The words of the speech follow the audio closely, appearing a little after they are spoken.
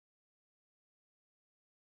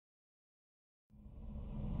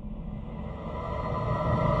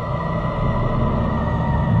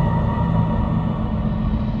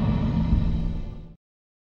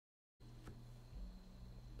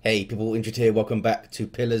Hey people, Indrid here, welcome back to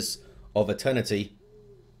Pillars of Eternity.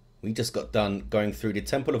 We just got done going through the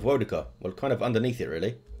Temple of Wodica, well kind of underneath it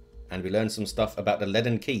really. And we learned some stuff about the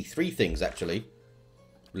Leaden Key, 3 things actually.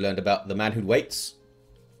 We learned about the man who waits,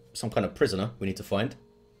 some kind of prisoner we need to find,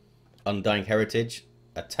 Undying Heritage,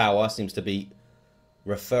 a tower seems to be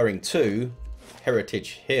referring to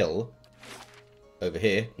Heritage Hill, over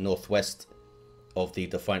here, northwest of the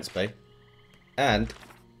Defiance Bay. And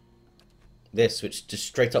this, which just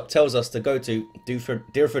straight up tells us to go to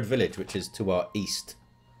Deerford Village, which is to our east.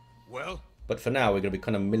 Well, but for now, we're going to be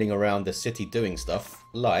kind of milling around the city doing stuff,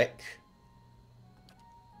 like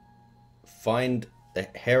find the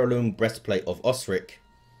heirloom breastplate of Osric,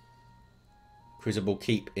 Crucible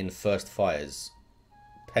Keep in First Fires,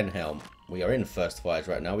 Penhelm. We are in First Fires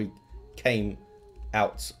right now. We came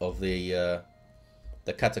out of the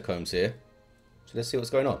catacombs here, so let's see what's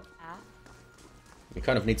going on. We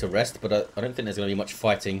kind of need to rest, but I don't think there's going to be much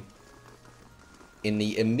fighting in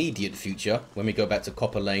the immediate future. When we go back to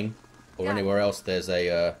Copper Lane or anywhere else there's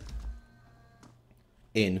a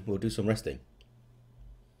inn, we'll do some resting.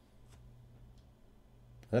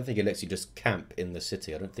 I don't think it lets you just camp in the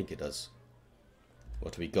city. I don't think it does.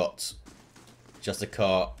 What do we got?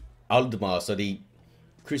 Justicar Aldmar, so the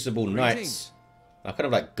Crucible Knights are kind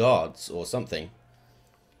of like guards or something.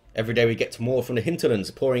 Every day we get more from the hinterlands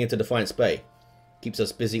pouring into Defiance Bay. Keeps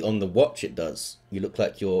us busy on the watch, it does. You look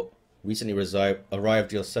like you're recently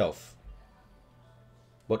arrived yourself.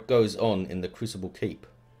 What goes on in the Crucible Keep?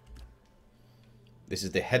 This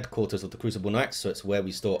is the headquarters of the Crucible Knights, so it's where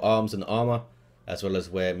we store arms and armor, as well as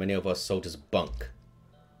where many of our soldiers bunk.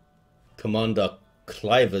 Commander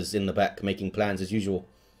Cliver's in the back, making plans as usual.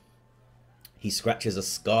 He scratches a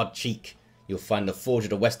scarred cheek. You'll find the forge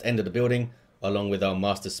at the west end of the building, along with our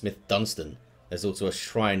Master Smith Dunstan. There's also a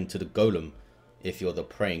shrine to the Golem, if you're the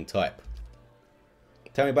praying type.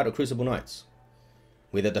 Tell me about the Crucible Knights.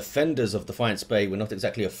 We're the defenders of Defiance Bay. We're not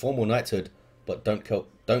exactly a formal knighthood, but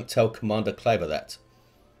don't tell Commander Cliver that.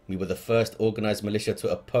 We were the first organised militia to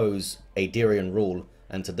oppose Aderian rule,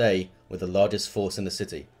 and today we're the largest force in the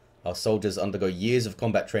city. Our soldiers undergo years of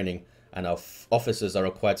combat training, and our officers are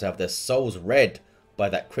required to have their souls read by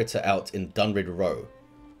that critter out in Dunrid Row.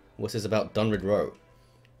 What's this about Dunrid Row?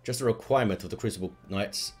 Just a requirement of the Crucible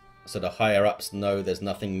Knights, so the higher-ups know there's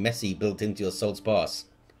nothing messy built into your soul's pass.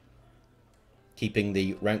 Keeping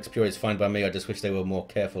the ranks pure is fine by me. I just wish they were more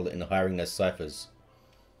careful in hiring their ciphers.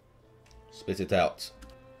 Spit it out.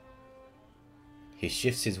 He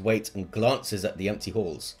shifts his weight and glances at the empty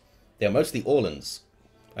halls. They are mostly Orlans.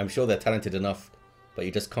 I'm sure they're talented enough, but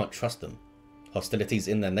you just can't trust them. Hostility's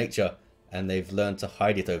in their nature, and they've learned to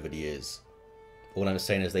hide it over the years. All I'm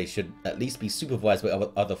saying is they should at least be supervised by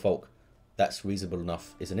other folk. That's reasonable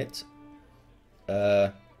enough, isn't it?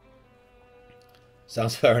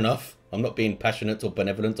 Sounds fair enough. I'm not being passionate or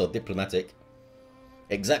benevolent or diplomatic.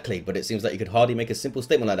 Exactly, but it seems like you could hardly make a simple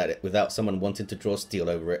statement like that without someone wanting to draw steel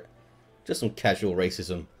over it. Just some casual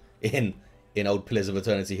racism in old Pillars of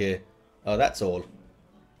Eternity here. Oh, that's all.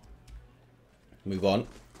 Move on.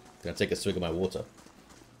 Gonna take a swig of my water.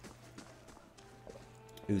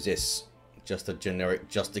 Who's this? Just a generic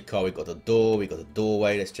Justicar. We got a door, we got a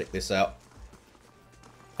doorway. Let's check this out.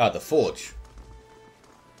 Ah, the forge.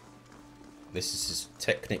 This is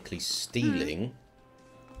technically stealing,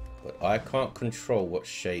 but I can't control what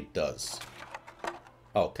Shade does.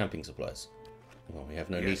 Oh, camping supplies. Well, we have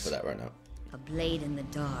no need for that right now. A blade in the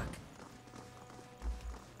dark.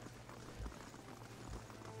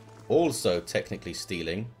 Also technically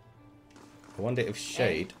stealing. I wonder if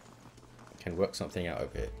Shade can work something out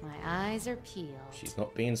over here. My eyes are peeled. She's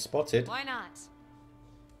not being spotted. Why not?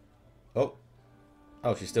 Oh.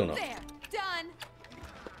 Oh, she's still not. There, done.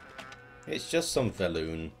 It's just some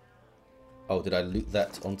Veloon. Oh, did I loot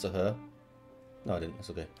that onto her? No, I didn't. That's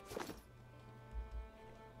okay.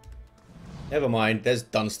 Never mind. There's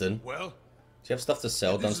Dunstan. Well, do you have stuff to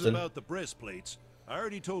sell, this Dunstan? is about the breastplates. I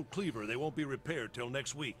already told Cleaver they won't be repaired till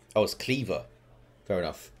next week. Oh, it's Cleaver. Fair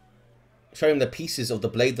enough. Show him the pieces of the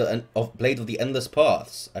blade of the Endless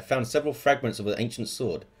Paths. I found several fragments of an ancient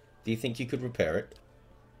sword. Do you think you could repair it?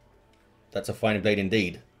 That's a fine blade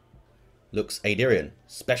indeed. Looks Aderian.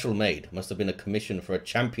 Special made. Must have been a commission for a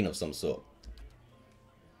champion of some sort.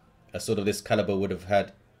 A sword of this caliber would have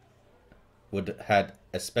had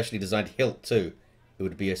a specially designed hilt too. It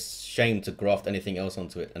would be a shame to graft anything else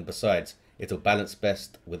onto it. And besides, it'll balance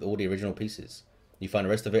best with all the original pieces. You find the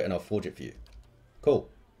rest of it and I'll forge it for you. Cool.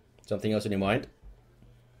 Something else in your mind?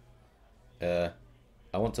 I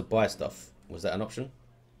want to buy stuff. Was that an option?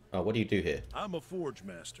 Oh, what do you do here? I'm a forge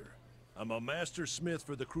master. I'm a master smith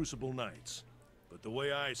for the Crucible Knights. but the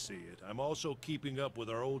way I see it, I'm also keeping up with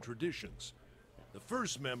our old traditions. The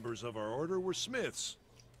first members of our order were smiths.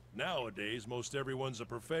 Nowadays, most everyone's a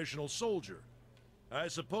professional soldier. I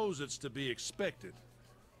suppose it's to be expected,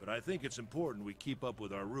 but I think it's important we keep up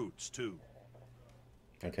with our roots, too.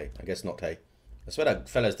 Okay, I guess not, hey. I swear that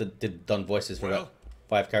fellas done voices for about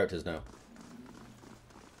 5 characters now.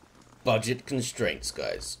 Budget constraints,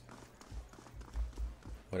 guys.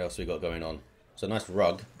 What else we got going on? It's a nice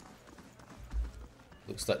rug.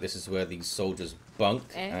 Looks like this is where these soldiers bunk,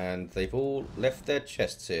 and they've all left their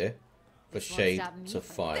chests here for Shade to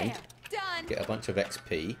find. Get a bunch of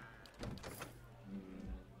XP.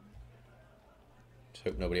 Just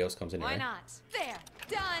hope nobody else comes in here. Why not? There,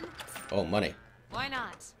 done. Oh, money. Why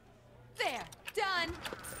not? There, done.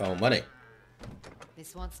 Oh, money.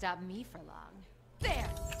 This won't stop me for long. There,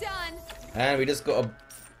 done. And we just got a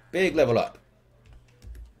big level up.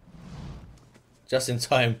 Just in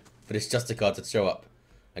time for this Justicar to show up.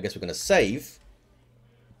 I guess we're going to save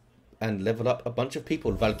and level up a bunch of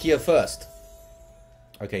people. Valkyria first.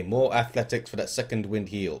 Okay, more athletics for that second wind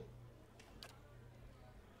heal.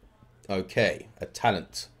 Okay, a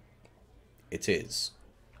talent. It is.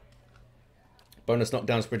 Bonus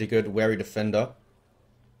knockdown's pretty good. Wary defender.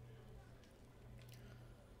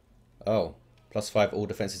 Oh, +5 all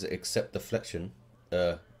defenses except deflection.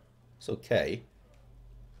 It's okay.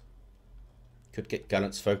 Could get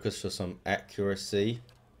Gallant's focus for some accuracy.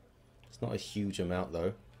 It's not a huge amount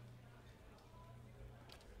though.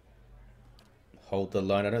 Hold the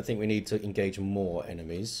line. I don't think we need to engage more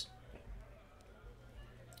enemies.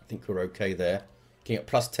 I think we're okay there. Can get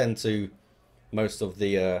 +10 to most of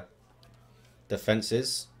the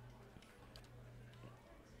defenses.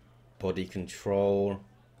 Body control.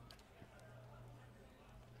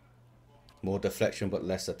 More deflection but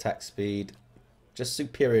less attack speed. Just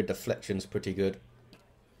superior deflection's pretty good.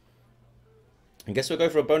 I guess we'll go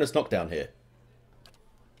for a bonus knockdown here.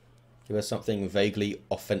 Give us something vaguely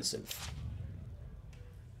offensive.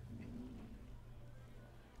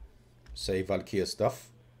 Save Valkyria stuff.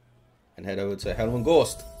 And head over to Helm and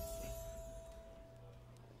Gorst.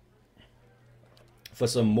 For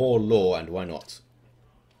some more lore, and why not?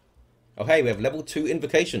 Oh hey, we have level 2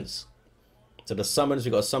 invocations. So the summons,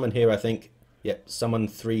 we've got a summon here I think. Yep, summon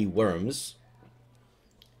 3 worms.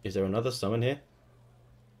 Is there another summon here?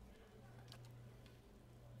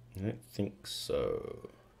 I don't think so.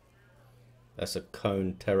 That's a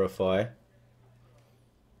cone terrify.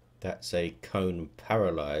 That's a cone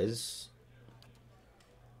paralyze.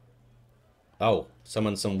 Oh,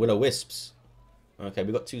 summon some will-o-wisps. Okay,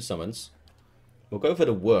 we've got 2 summons. We'll go for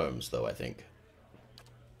the worms though, I think.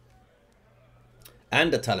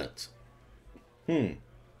 And a talent.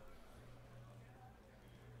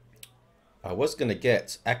 I was going to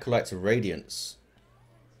get Acolyte's Radiance.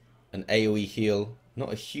 An AoE heal.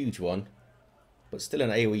 Not a huge one. But still an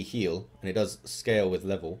AoE heal. And it does scale with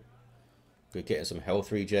level. Could get some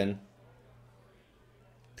health regen.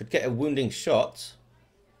 Could get a wounding shot.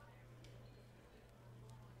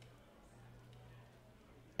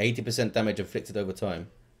 80% damage inflicted over time.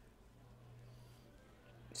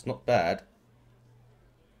 It's not bad.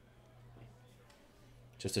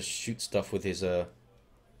 Just to shoot stuff with his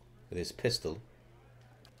pistol.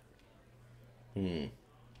 What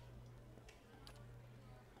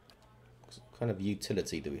kind of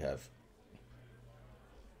utility do we have?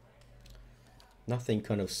 Nothing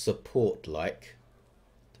kind of support-like.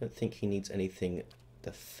 Don't think he needs anything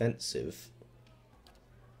defensive.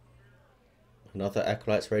 Another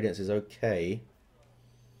Acolyte's Radiance is okay.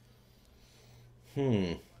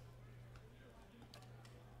 I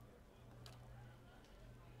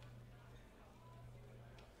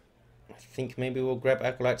think maybe we'll grab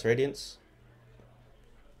Acolyte's Radiance.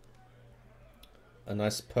 A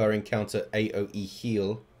nice per encounter AoE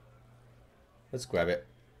heal. Let's grab it.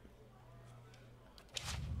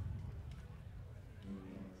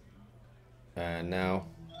 And now,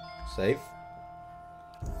 save.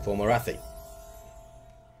 For Morathi.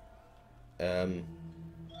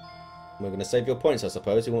 We're going to save your points, I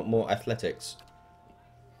suppose. You want more athletics.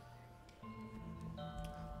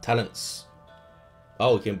 Talents.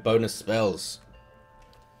 Oh, you can bonus spells.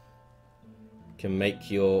 Can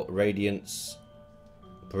make your radiance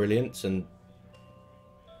brilliant and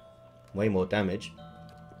way more damage.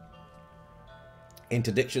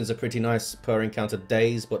 Interdictions are pretty nice per encounter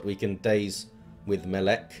daze, but we can daze with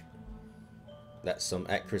Melek. That's some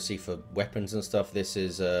accuracy for weapons and stuff. This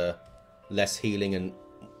is less healing and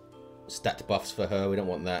stat buffs for her. We don't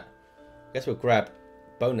want that. I guess we'll grab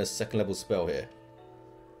bonus 2nd level spell here.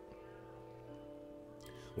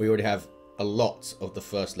 We already have a lot of the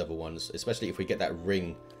 1st level ones, especially if we get that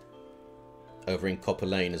ring over in Copper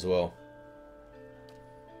Lane as well.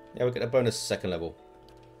 Yeah, we'll get a bonus second level.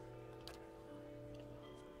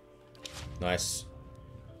 Nice.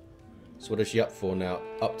 So what is she up for now?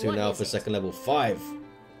 Up to now for second level? 5.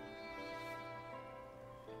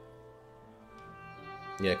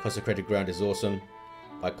 Yeah, Consecrated Ground is awesome.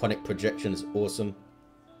 Iconic Projection is awesome.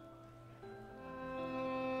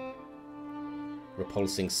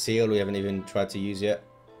 Repulsing Seal we haven't even tried to use yet.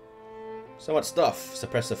 So much stuff.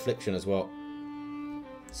 Suppress Affliction as well.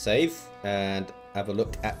 Save and have a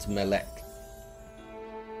look at Melek.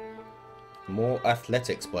 More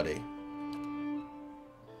athletics, buddy.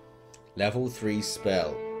 Level 3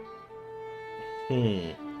 spell.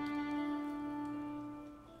 I'm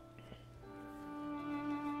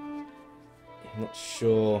not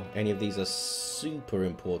sure any of these are super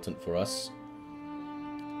important for us.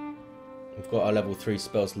 We've got our level 3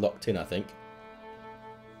 spells locked in, I think.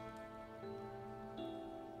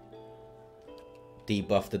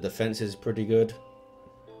 Debuff the defense is pretty good.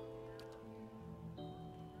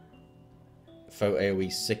 Foe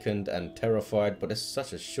AoE sickened and terrified, but it's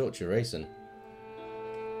such a short duration.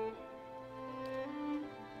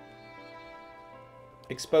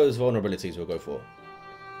 Expose vulnerabilities we'll go for.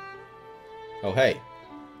 Oh hey.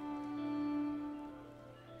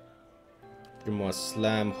 Grimoire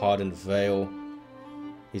Slam, Hardened Veil.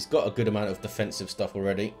 He's got a good amount of defensive stuff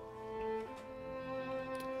already.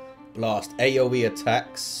 Blast, AoE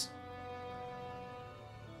attacks.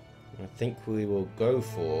 I think we will go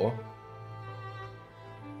for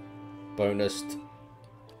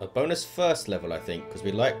a bonus first level, I think, because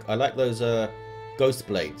I like those ghost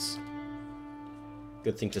blades.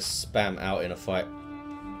 Good thing to spam out in a fight.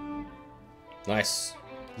 Nice.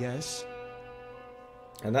 Yes.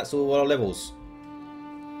 And that's all our levels.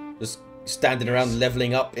 Just standing around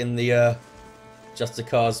leveling up in the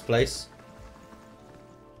Justicar's place.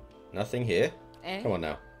 Nothing here. Eh? Come on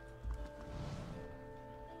now.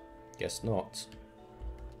 Guess not.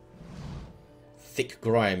 Thick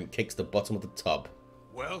grime cakes the bottom of the tub.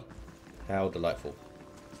 Well? How delightful.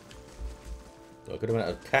 Got a good amount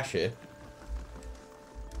of cash here.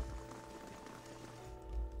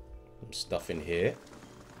 Some stuff in here.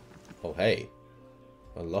 Oh hey.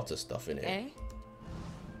 A lot of stuff in here. Eh?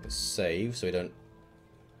 Let's save so we don't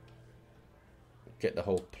get the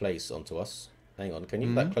whole place onto us. Hang on, can you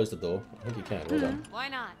like close the door? I think you can. Well done. Why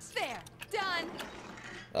not? There. Done.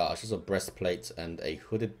 Ah, it's just a breastplate and a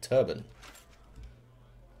hooded turban.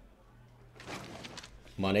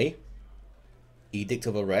 Money. Edict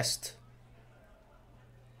of Arrest.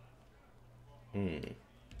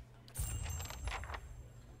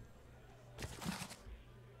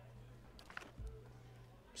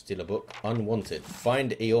 Steal a book. Unwanted.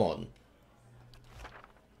 Find Eon.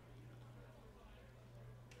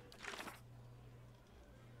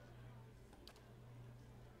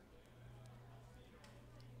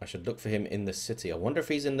 I should look for him in the city. I wonder if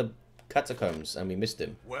he's in the catacombs and we missed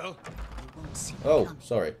him. Well? Oh,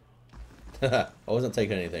 sorry. I wasn't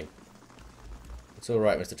taking anything. It's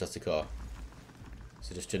alright, Mr. Justicar.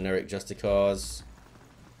 So just generic Justicars.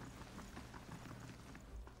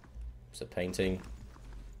 It's a painting.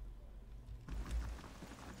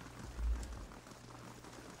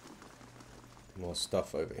 More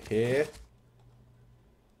stuff over here.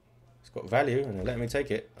 It's got value and they're letting me take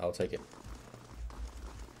it. I'll take it.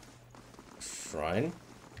 Shrine.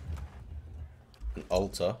 An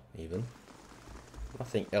altar, even.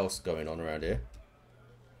 Nothing else going on around here.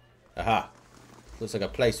 Aha! Looks like a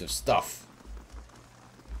place with stuff.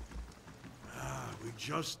 We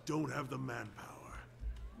just don't have the manpower.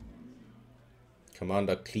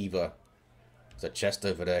 Commander Cleaver. There's a chest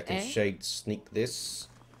over there. Can Eh? Shade sneak this?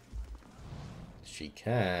 She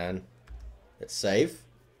can. Let's save.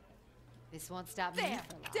 This won't stop me There.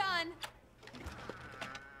 for long. Done.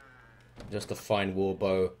 Just a fine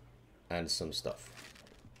warbow and some stuff.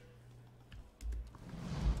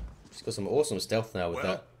 She's got some awesome stealth now with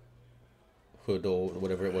Well? that hood or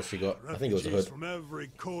whatever it was she got. I think it was a Refugees hood. from every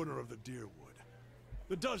corner of the Deerwood.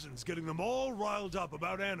 The dozens getting them all riled up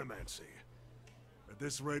about animancy. At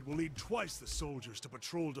this rate, we'll need twice the soldiers to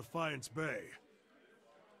patrol Defiance Bay.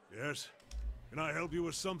 Yes? Can I help you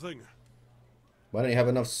with something? Why don't you have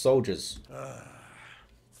enough soldiers?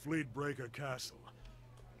 Fleetbreaker Castle.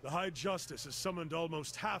 The High Justice has summoned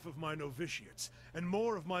almost half of my novitiates and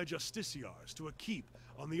more of my justiciars to a keep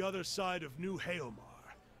on the other side of New Hailmar.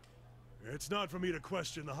 It's not for me to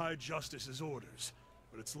question the High Justice's orders,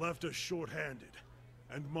 but it's left us short-handed.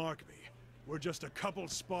 And mark me, we're just a couple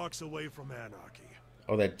sparks away from anarchy.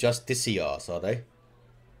 Oh, they're justiciars, are they?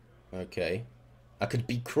 Okay. I could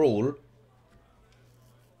be cruel.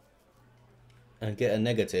 and get a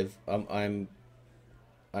negative, I'm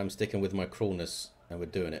sticking with my cruelness, and we're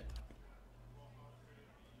doing it.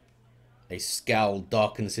 A scowl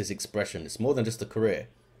darkens his expression. It's more than just a career,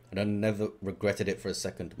 and I never regretted it for a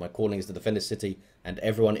second. My calling is to defend the city and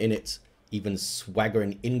everyone in it, even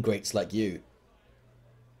swaggering ingrates like you.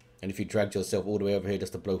 And if you dragged yourself all the way over here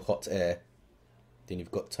just to blow hot air, then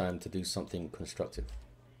you've got time to do something constructive.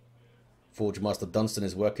 Forge Master Dunstan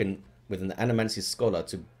is working with an Animancy scholar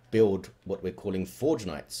to build what we're calling Forge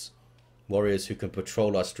Knights. Warriors who can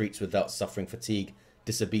patrol our streets without suffering fatigue,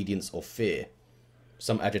 disobedience or fear.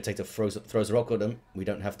 Some agitator throws a rock at them, we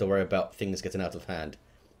don't have to worry about things getting out of hand.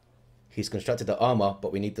 He's constructed the armor,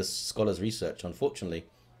 but we need the scholar's research. Unfortunately,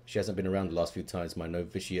 she hasn't been around the last few times my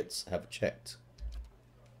novitiates have checked.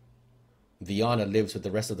 Viana lives with the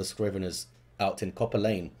rest of the Scriveners out in Copper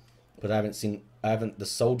Lane, but I haven't the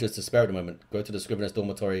soldiers to spare at the moment. Go to the Scrivener's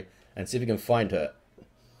dormitory and see if you can find her.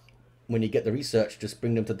 When you get the research, just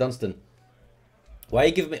bring them to Dunstan. Why are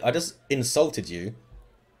you giving me... I just insulted you,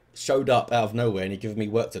 showed up out of nowhere, and you're giving me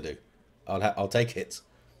work to do. I'll take it.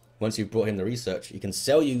 Once you've brought him the research, he can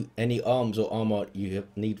sell you any arms or armor you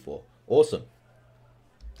need for. Awesome.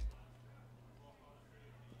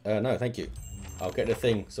 No, thank you. I'll get the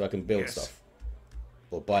thing so I can build stuff.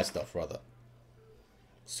 Or buy stuff, rather.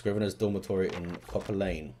 Scrivener's dormitory in Copper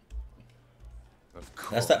Lane. Of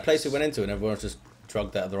course. That's that place we went into and everyone's just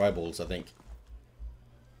drugged out of their eyeballs, I think.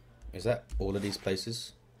 Is that all of these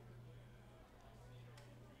places?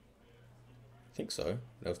 I think so.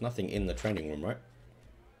 There was nothing in the training room, right?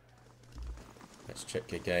 Let's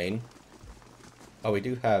check again. Oh, we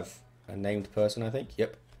do have a named person, I think.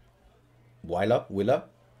 Yep. Willa.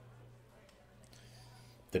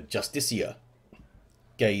 The Justiciar.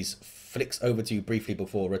 Gaze flicks over to you briefly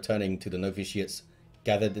before returning to the novitiates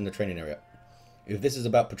gathered in the training area. If this is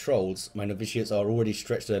about patrols, my novitiates are already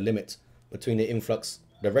stretched to their limit. Between the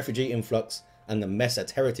refugee influx, and the mess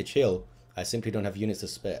at Heritage Hill, I simply don't have units to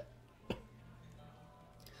spare.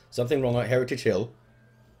 Something wrong at Heritage Hill?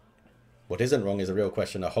 What isn't wrong is a real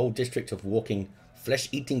question. A whole district of walking,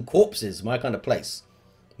 flesh-eating corpses, my kind of place.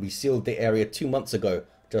 We sealed the area 2 months ago,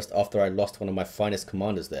 just after I lost one of my finest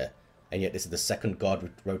commanders there, and yet this is the second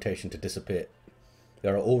guard rotation to disappear.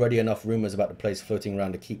 There are already enough rumours about the place floating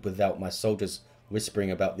around to keep without my soldiers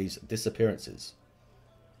whispering about these disappearances.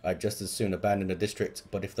 I'd just as soon abandon the district,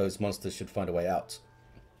 but if those monsters should find a way out,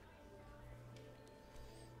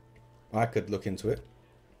 I could look into it.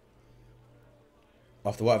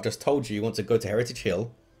 After what I've just told you, you want to go to Heritage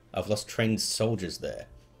Hill. I've lost trained soldiers there.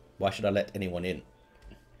 Why should I let anyone in?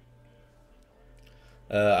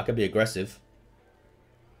 I could be aggressive.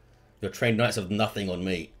 Your trained knights have nothing on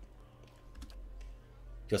me.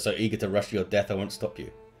 You're so eager to rush your death, I won't stop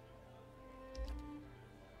you.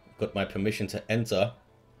 Got my permission to enter.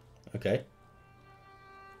 Okay.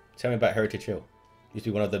 Tell me about Heritage Hill. Used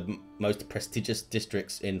to be one of the most prestigious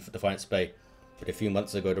districts in Defiance Bay. But a few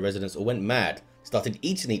months ago, the residents all went mad, started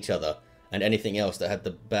eating each other, and anything else that had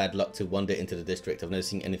the bad luck to wander into the district. I've never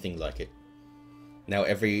seen anything like it. Now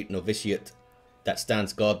every novitiate that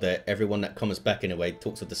stands guard there, everyone that comes back in a way,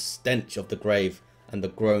 talks of the stench of the grave and the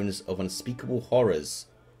groans of unspeakable horrors.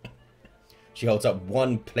 She holds up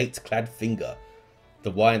one plate-clad finger. The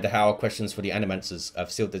why and the how are questions for the Animancers. I've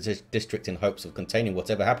sealed the district in hopes of containing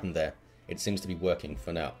whatever happened there. It seems to be working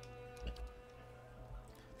for now.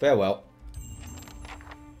 Farewell.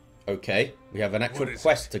 Okay, we have an actual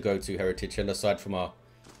quest to go to Heritage Hill aside from our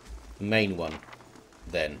main one,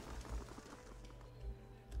 then.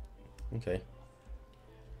 Okay.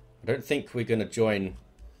 I don't think we're going to join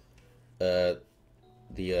the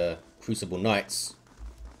Crucible Knights.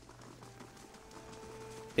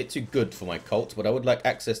 Bit too good for my cult, but I would like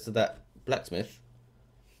access to that blacksmith.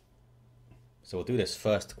 So we'll do this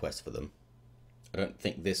first quest for them. I don't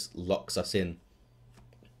think this locks us in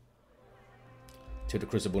to the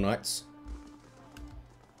Crucible Knights.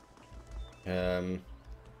 Anything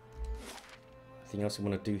else I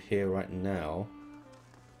want to do here right now?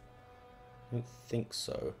 I don't think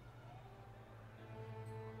so.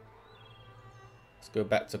 Let's go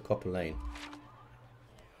back to Copper Lane.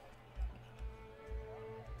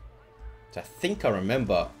 So I think I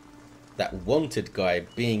remember that wanted guy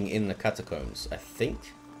being in the catacombs. I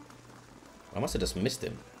think. I must have just missed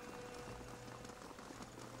him.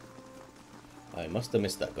 I must have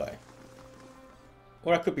missed that guy.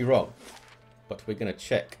 Or I could be wrong. But we're going to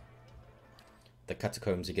check the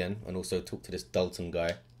catacombs again. And also talk to this Dalton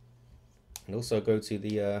guy. And also go to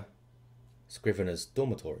the Scrivener's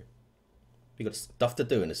dormitory. We got stuff to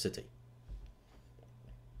do in the city.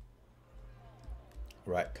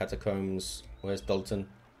 Right, catacombs. Where's Dalton?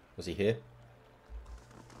 Was he here?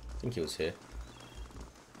 I think he was here.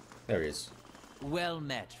 There he is. Well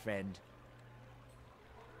met, friend.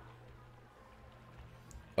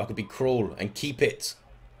 I could be cruel and keep it.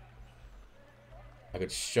 I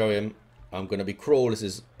could show him I'm going to be cruel. This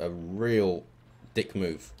is a real dick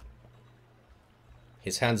move.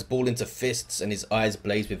 His hands ball into fists and his eyes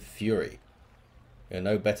blaze with fury. You're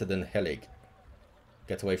no better than Helig.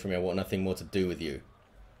 Get away from me. I want nothing more to do with you.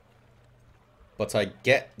 But I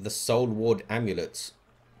get the Soul Ward amulet.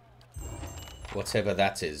 Whatever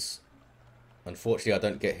that is. Unfortunately, I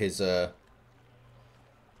don't get his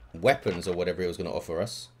weapons or whatever he was going to offer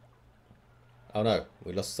us. Oh no,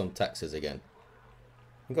 we lost some taxes again.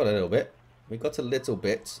 We got a little bit. We got a little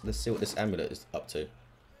bit. Let's see what this amulet is up to.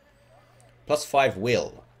 +5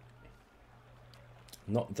 will.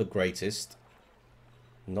 Not the greatest.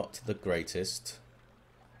 Not the greatest.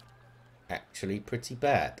 Actually pretty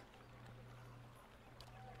bad.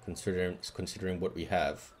 Considering what we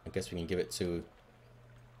have. I guess we can give it to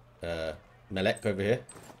Melek over here.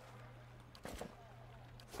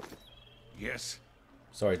 Yes.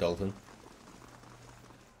 Sorry, Dalton.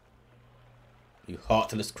 You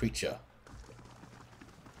heartless creature.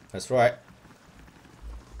 That's right.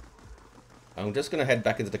 I'm just going to head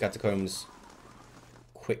back into the catacombs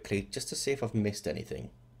quickly just to see if I've missed anything.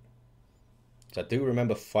 So I do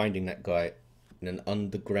remember finding that guy in an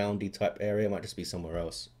undergroundy type area. It might just be somewhere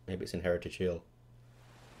else. Maybe it's in Heritage Hill.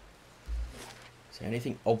 Is there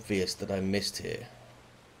anything obvious that I missed here?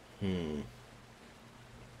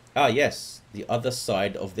 Ah, yes. The other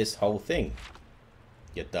side of this whole thing.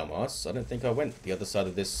 You dumbass. I don't think I went the other side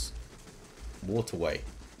of this waterway.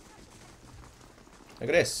 Look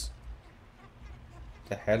at this. What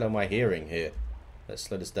the hell am I hearing here? Let's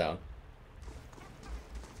slow this down.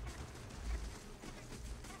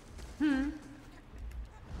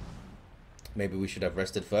 Maybe we should have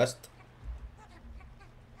rested first.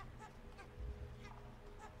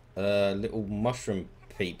 Little mushroom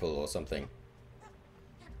people or something.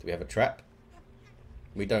 Do we have a trap?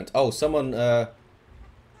 We don't. Oh, someone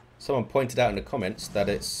pointed out in the comments that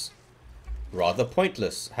it's rather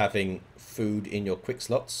pointless having food in your quick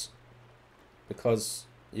slots because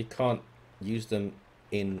you can't use them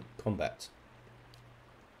in combat.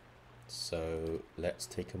 So let's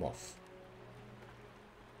take them off.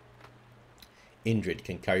 Indrid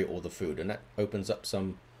can carry all the food, and that opens up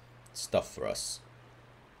some stuff for us.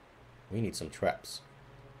 We need some traps.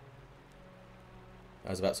 That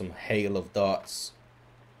was about some hail of darts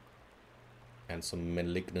and some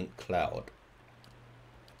malignant cloud.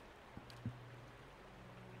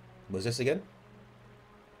 What was this again?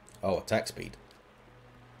 Oh, attack speed.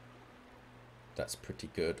 That's pretty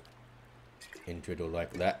good. Indrid will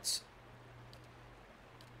like that.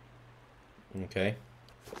 Okay.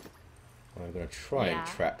 I'm going to try and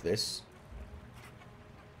trap this.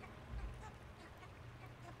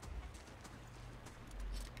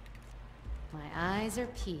 My eyes are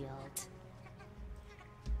peeled.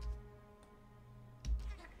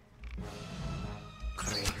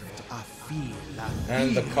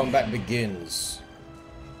 And the combat begins.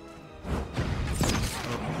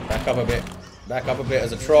 Back up a bit. Back up a bit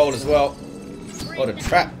as a troll as well. Oh, the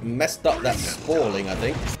trap messed up that spalling, I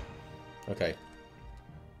think. Okay.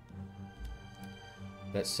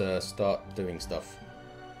 Let's start doing stuff.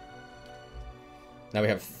 Now we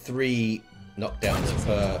have 3 knockdowns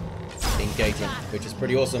per engagement, which is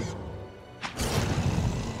pretty awesome.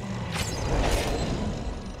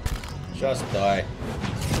 Just die.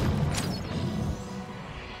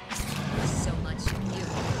 So much you.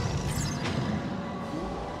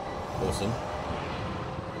 Awesome.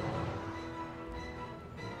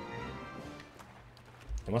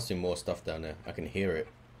 There must be more stuff down there. I can hear it.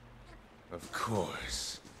 Of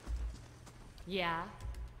course. Yeah.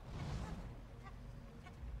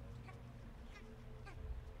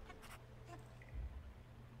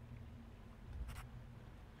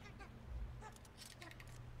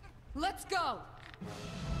 Let's go.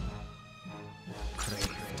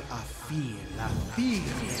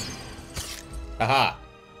 Haha!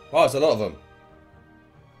 Oh, it's a lot of them.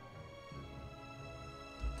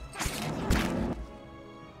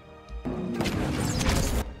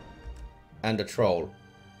 And a troll.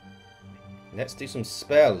 Let's do some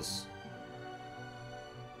spells.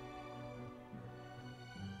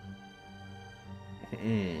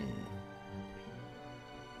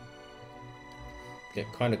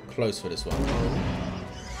 Get kind of close for this one.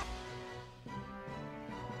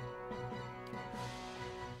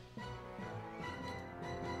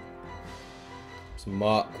 Let's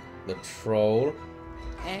mark the troll.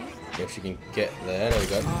 If she can get there. There we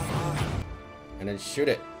go. And then shoot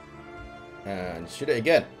it. And shoot it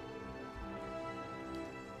again.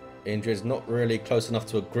 Indrid's not really close enough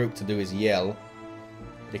to a group to do his yell.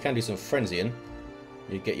 But he can do some frenzying.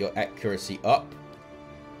 You get your accuracy up.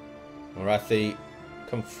 Morathi,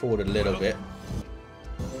 come forward a little bit.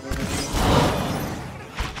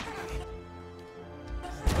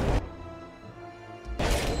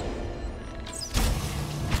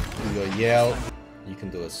 Do your yell. You can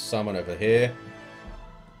do a summon over here.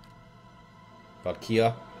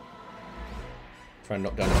 Valkyria. Try and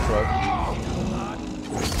knock down his throat.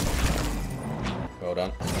 Well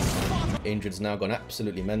done. Indrid's now gone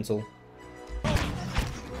absolutely mental.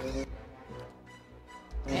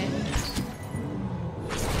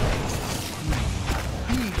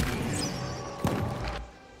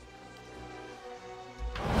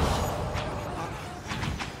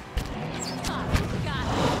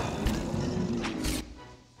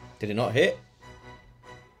 Did it not hit?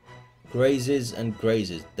 Grazes and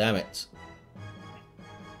grazes, damn it.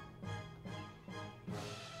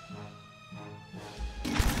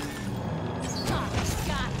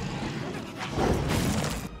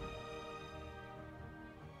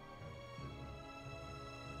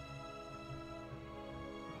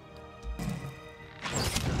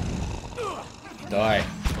 Die.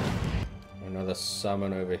 Another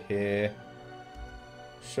summon over here.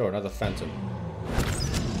 Sure, another phantom.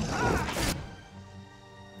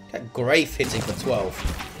 That Grafe hitting for 12.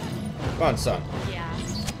 Come on, son. Yeah.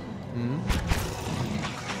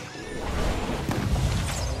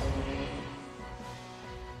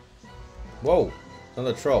 Whoa,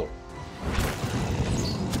 another troll.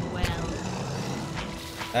 Well,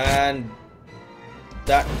 And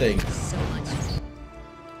that thing so much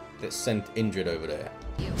that sent Indrid over there.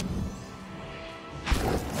 you.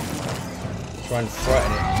 Try and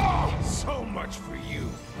frighten it. So much for you.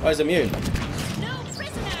 Oh, he's immune. No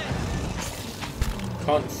prisoner.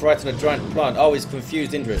 Can't frighten a giant plant. Oh, he's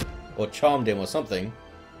confused Indrid. Or charmed him or something.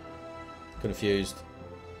 Confused.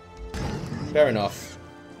 Fair enough.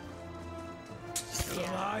 Still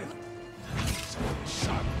alive?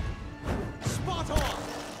 Shot. Spot on.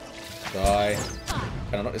 Die.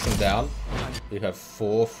 Can I knock this thing down? We have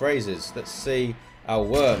 4 phrases. Let's see our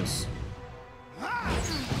worms.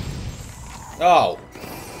 Oh!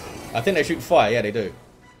 I think they shoot fire. Yeah, they do.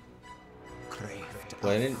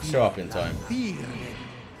 Well, they didn't show up in time.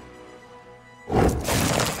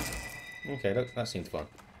 Okay, look, that seemed fun.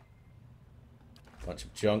 Bunch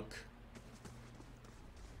of junk.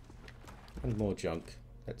 And more junk.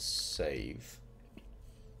 Let's save.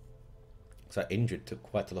 Looks like Indrid took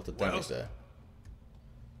quite a lot of damage there.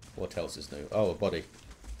 What else is new? Oh, a body.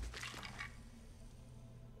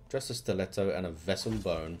 Just a stiletto and a vessel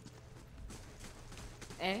bone.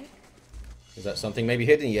 Eh? Is that something maybe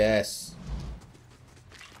hidden? Yes.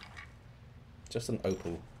 Just an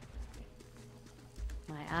opal.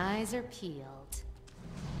 My eyes are peeled.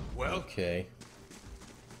 Well, Okay.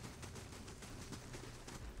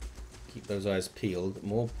 Keep those eyes peeled.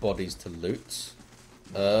 More bodies to loot.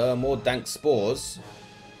 More dank spores.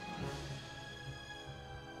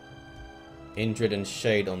 Indrid and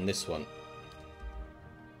Shade on this one.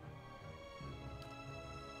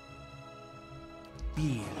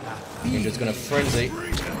 Indrid's gonna frenzy.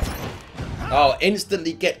 Oh,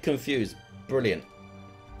 instantly get confused. Brilliant.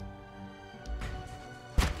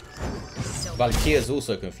 Valkyria's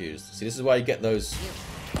also confused. See, this is why you get those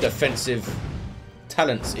defensive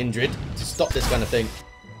talents, Indrid, to stop this kind of thing.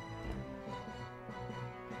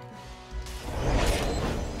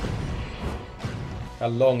 How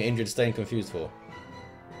long Indrid's staying confused for?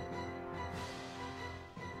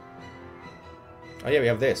 Oh yeah, we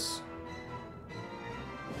have this.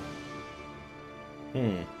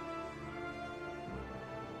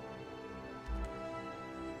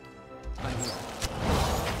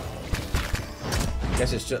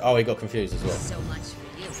 Guess it's just... Oh, he got confused as well. So much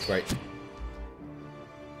for you. Great.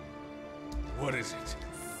 what is it?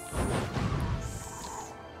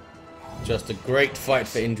 Just a great fight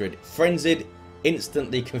for Indrid. Frenzied,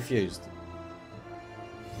 instantly confused.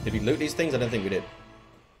 Did we loot these things? I don't think we did.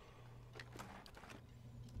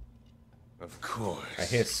 Of course. I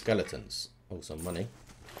hear skeletons. Oh, some money.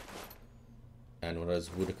 And one of those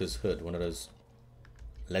Woodacre's hood. One of those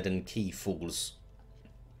leaden key fools.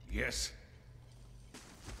 Yes.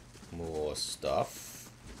 More stuff.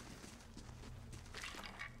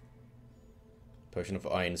 Potion of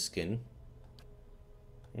iron skin.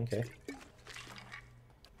 Okay.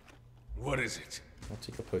 What is it? I'll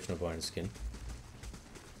take a potion of iron skin.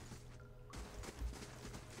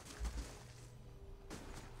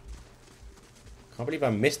 Can't believe I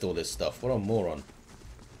missed all this stuff. What a moron.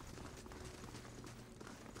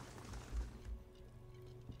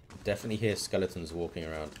 Definitely hear skeletons walking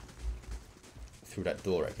around. through that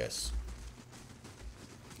door, I guess.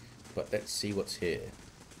 But let's see what's here.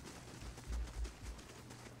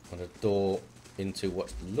 On a door into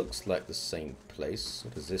what looks like the same place.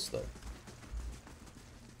 What is this, though?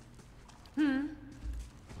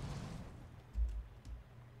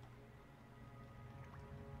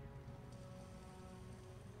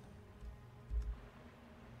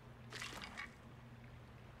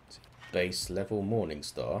 Base level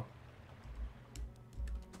Morningstar.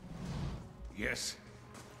 Yes.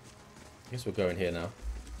 Guess we'll go in here now.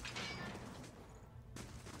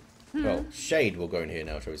 Well, Shade will go in here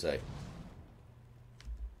now, shall we say.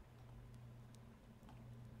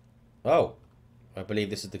 Oh, I believe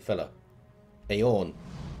this is the fella. Aeon.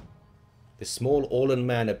 This small Orlan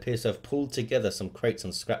man appears to have pulled together some crates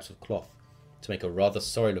and scraps of cloth to make a rather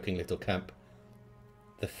sorry-looking little camp.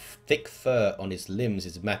 The thick fur on his limbs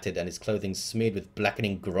is matted and his clothing smeared with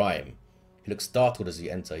blackening grime. He looks startled as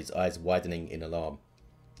he enters, his eyes widening in alarm.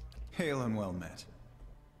 Hail and well met.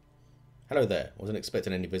 Hello there. Wasn't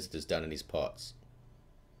expecting any visitors down in these parts.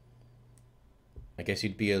 I guess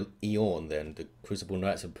you'd be a Eon then. The Crucible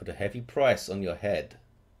Knights have put a heavy price on your head.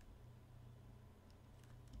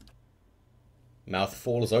 Mouth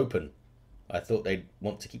falls open. I thought they'd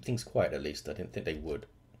want to keep things quiet at least. I didn't think they would.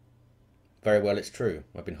 Very well, it's true.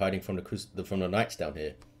 I've been hiding from the Knights down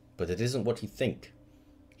here. But it isn't what you think.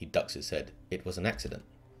 He ducks his head. It was an accident.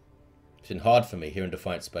 It's been hard for me here in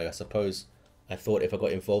Defiance Bay. I suppose I thought if I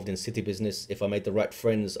got involved in city business, if I made the right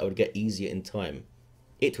friends, I would get easier in time.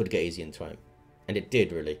 It would get easier in time. And it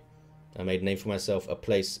did, really. I made a name for myself, a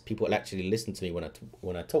place people actually listen to me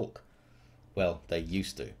when I talk. Well, they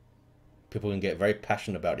used to. People can get very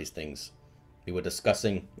passionate about these things. We were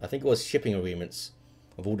discussing, I think it was shipping agreements,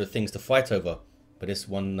 of all the things to fight over. But this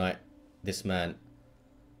one night, this man,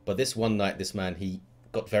 he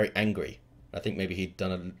got very angry. I think maybe he'd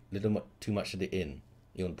done a little too much at the inn.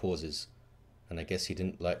 Eon pauses. And I guess he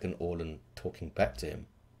didn't like an Orlan talking back to him.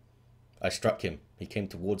 I struck him. He came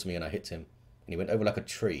towards me and I hit him. And he went over like a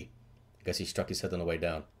tree. I guess he struck his head on the way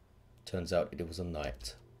down. Turns out it was a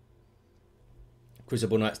knight.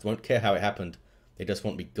 Crucible Knights won't care how it happened. They just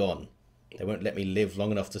want me gone. They won't let me live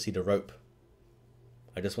long enough to see the rope.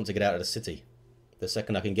 I just want to get out of the city. The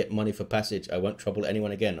second I can get money for passage, I won't trouble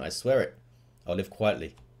anyone again. I swear it. I'll live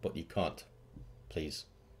quietly. But you can't. Please.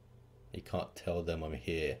 You can't tell them I'm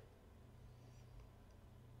here.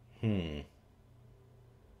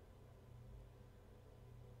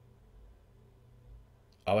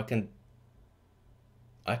 Oh, I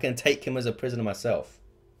can take him as a prisoner myself.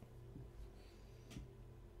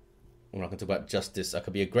 Or I can talk about justice. I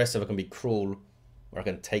could be aggressive, I can be cruel, or I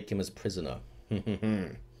can take him as prisoner.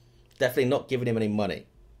 Definitely not giving him any money.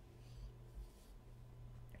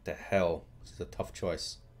 What the hell? This is a tough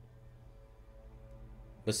choice.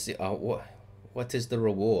 Let's see. What is the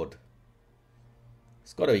reward?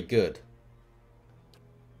 It's got to be good.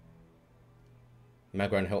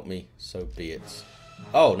 Magran help me, so be it.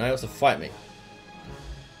 Oh, now he wants to fight me.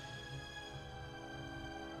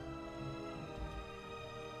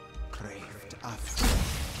 Craved after.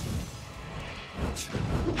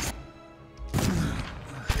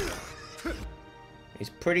 He's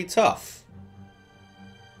pretty tough.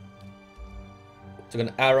 Took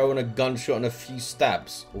an arrow and a gunshot and a few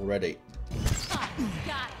stabs already.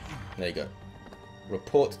 There you go.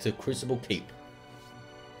 Report to Crucible Keep.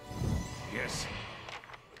 Yes.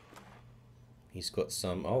 He's got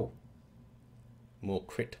some... Oh. More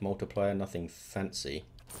crit multiplier, nothing fancy.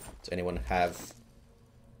 Does anyone have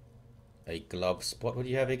a glove spot? What do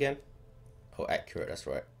you have again? Oh, accurate, that's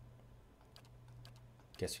right.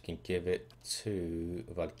 Guess we can give it to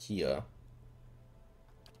Valkyria.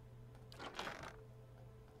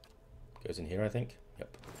 Goes in here, I think.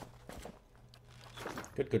 Yep.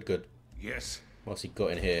 Good, good, good. Yes. What's he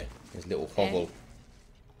got in here? His little hovel.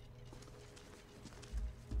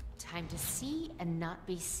 Time to see and not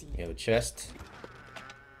be seen. You have a chest.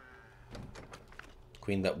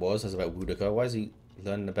 Queen that was. That's about Wudica. Why is he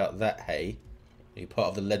learning about that, hey? Are you part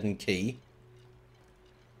of the Leaden Key?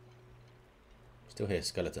 Still hear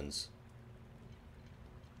skeletons.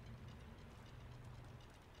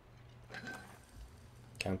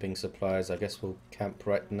 Camping supplies. I guess we'll camp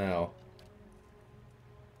right now.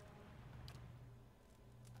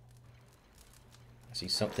 I see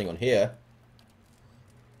something on here.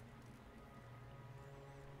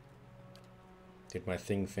 Did my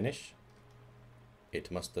thing finish?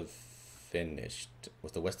 It must have finished.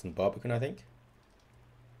 Was the Western Barbican, I think?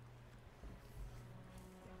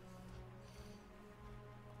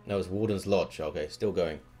 No, it's Warden's Lodge. Okay, still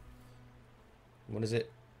going. What is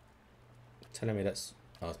it? Telling me that's...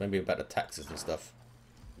 Oh, it's maybe about the taxes and stuff.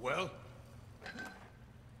 Well?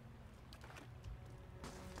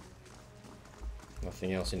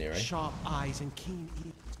 Nothing else in here, eh? Sharp eyes and keen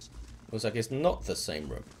ears. Looks like it's not the same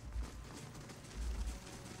room.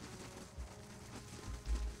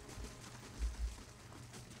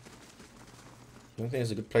 I don't think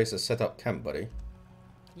it's a good place to set up camp, buddy.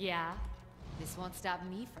 Yeah, this won't stop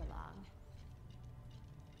me for long.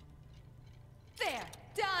 There,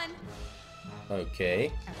 done.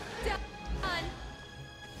 Okay. Done.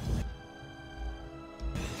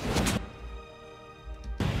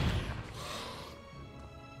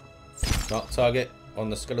 Mark target on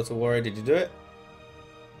the skeletal warrior. Did you do it?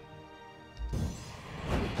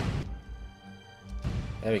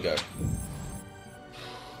 There we go.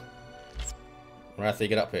 Marathi,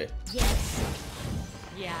 get up here. Yes.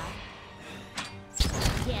 Yeah.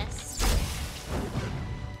 Yes.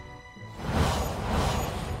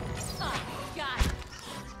 Oh, God.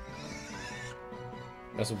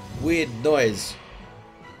 That's a weird noise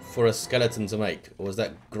for a skeleton to make. Or was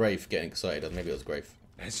that Grafe getting excited? Or maybe it was Grafe.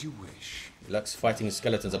 As you wish. Lux fighting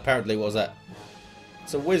skeletons. Apparently, what was that?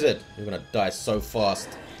 It's a wizard. You're gonna die so fast.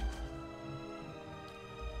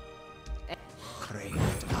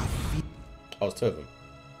 Oh, it's two of them.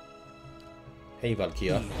 Hey,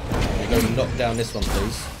 Valkyria. Can you go knock down this one,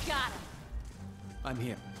 please? Got him. I'm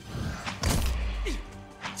here.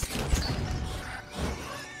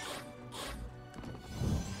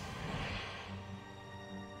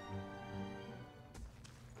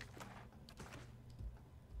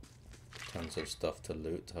 Tons of stuff to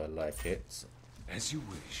loot. I like it. As you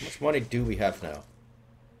How wish. much money do we have now?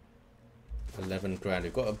 11 grand.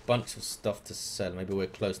 We've got a bunch of stuff to sell. Maybe we're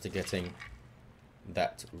close to getting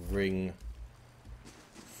that ring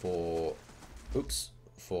for... Oops.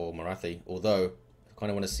 For Marathi. Although, I kind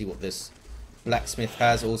of want to see what this blacksmith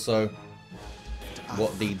has also.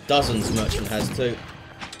 What the dozens merchant has too.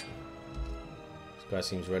 This guy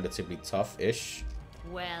seems relatively tough-ish.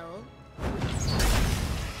 Well.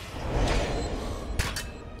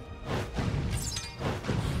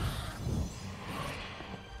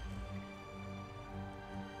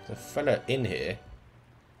 There's a fella in here.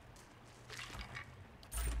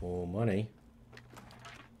 More money.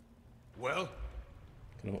 Well,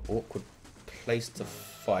 Kind of an awkward place to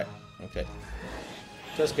fight. Okay.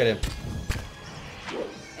 Just get him.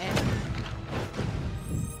 And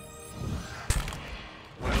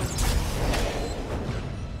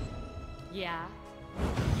yeah.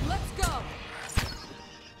 Let's go.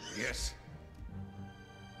 yes.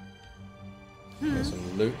 Get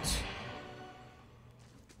some loot.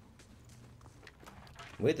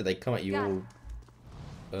 Weird that they come at you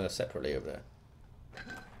Got all separately over there.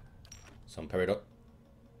 Some peridot.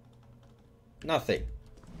 Nothing.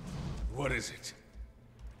 What is it?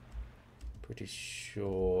 Pretty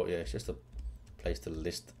sure. Yeah, it's just a place to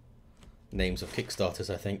list names of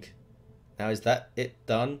Kickstarters, I think. Now, is that it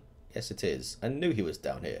done? Yes, it is. I knew he was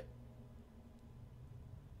down here.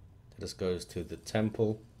 This goes to the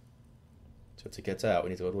temple. So to get out,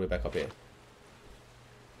 we need to go all the way back up here.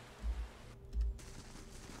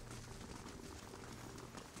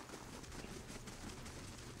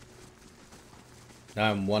 Now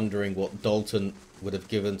I'm wondering what Dalton would have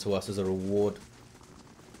given to us as a reward.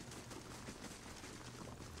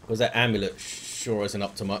 Because that amulet sure isn't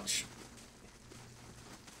up to much.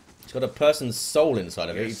 It's got a person's soul inside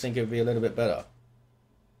of it. You'd think it would be a little bit better.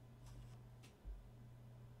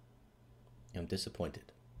 I'm disappointed.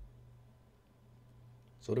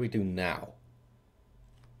 So what do we do now?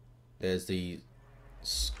 There's the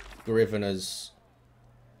Scriveners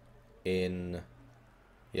in...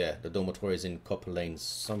 Yeah, the dormitory is in Copper Lane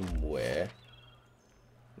somewhere.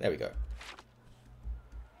 There we go.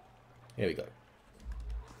 Here we go.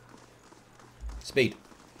 Speed.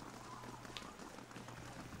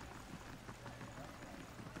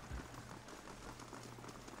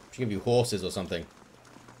 Should give you horses or something.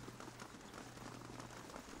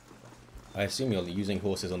 I assume you're using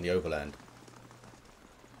horses on the overland.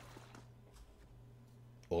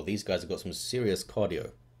 Or these guys have got some serious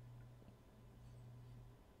cardio.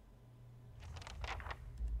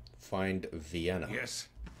 Find Vienna. Yes.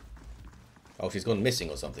 Oh, she's gone missing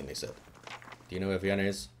or something, they said. Do you know where Vienna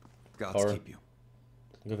is? Gods Horror. keep you.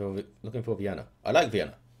 Looking for Vienna. I like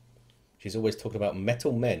Vienna. She's always talking about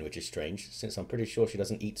metal men, which is strange, since I'm pretty sure she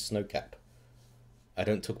doesn't eat snowcap. I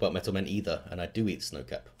don't talk about metal men either, and I do eat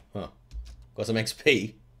snowcap. Huh. Got some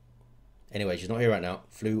XP. Anyway, she's not here right now.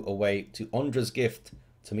 Flew away to Ondra's gift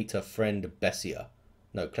to meet her friend Bessia.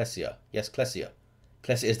 No, Clessia. Yes, Clessia.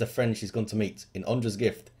 Clessia is the friend she's gone to meet in Ondra's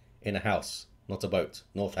gift in a house, not a boat.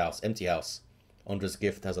 North house, empty house. Ondra's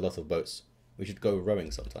gift has a lot of boats. We should go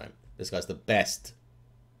rowing sometime. This guy's the best.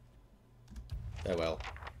 Farewell.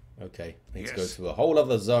 Okay, I need to go Yes. to a whole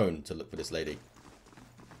other zone to look for this lady.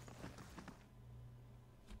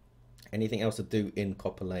 Anything else to do in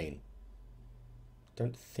Copper Lane?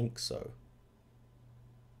 Don't think so.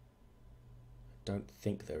 Don't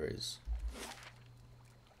think there is.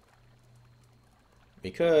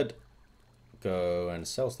 We could go and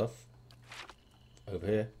sell stuff over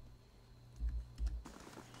here.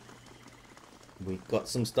 We've got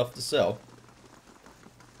some stuff to sell.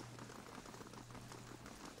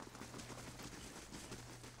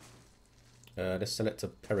 Let's sell it to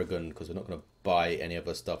Peregrine because we're not going to buy any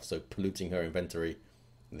other stuff, so polluting her inventory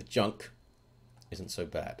in the junk isn't so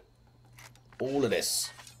bad. All of this.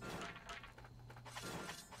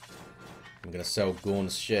 I'm going to sell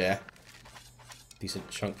Gorn's share. Decent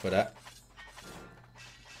chunk for that.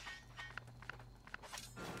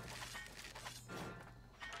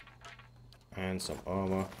 And some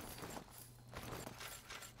armor.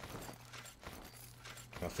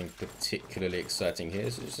 Nothing particularly exciting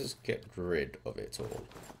here, so let's just get rid of it all.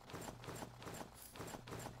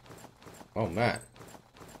 Oh man.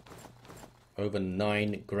 Over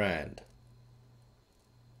 9 grand.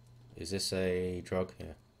 Is this a drug?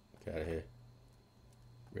 Yeah. Get out of here.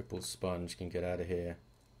 Ripple Sponge can get out of here.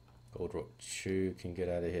 Gold Rock Chew can get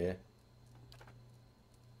out of here.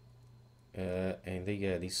 And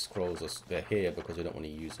these scrolls they're here because we don't want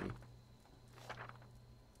to use them.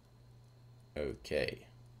 Okay.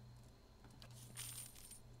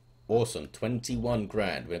 Awesome, 21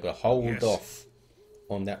 grand. We're going to hold off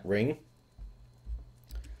on that ring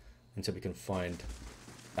until we can find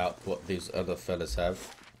out what these other fellas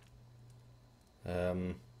have.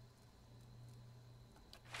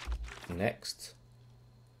 Next.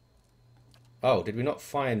 Oh, did we not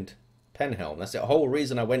find Penhelm? That's the whole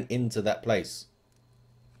reason I went into that place.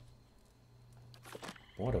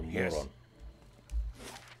 What a moron.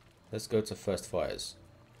 Let's go to First Fires.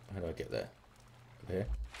 How do I get there? Over here.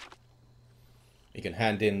 You can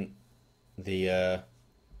hand in the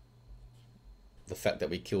fact that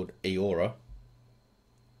we killed Eora.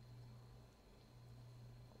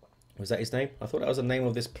 Was that his name? I thought that was the name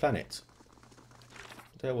of this planet.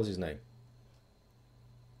 What the hell was his name?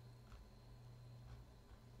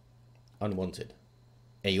 Unwanted.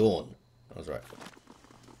 Aeon. I was right.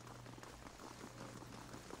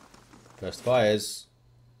 First Fires.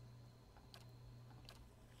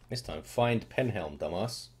 This time, find Penhelm,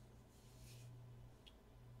 dumbass.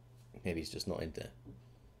 Maybe he's just not in there.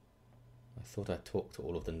 I thought I talked to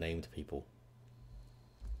all of the named people.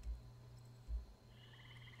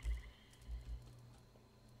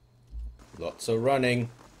 Lots of running.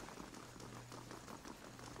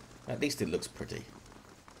 At least it looks pretty.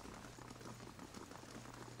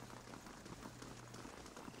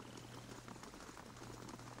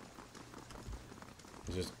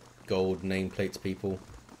 There's just gold nameplates, people.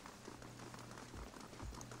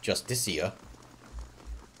 Justicia.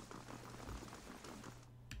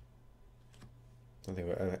 I don't think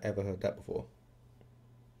I've ever heard that before.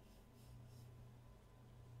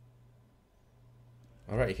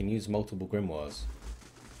 Alright, you can use multiple grimoires.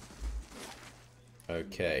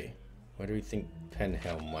 Okay. Where do we think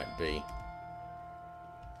Penhelm might be?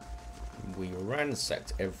 We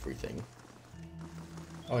ransacked everything.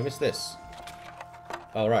 Oh, I missed this.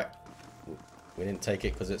 Oh, right. We didn't take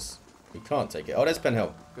it because we can't take it. Oh, there's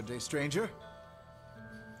Penhelm. Good day, stranger.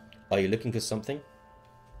 Are you looking for something?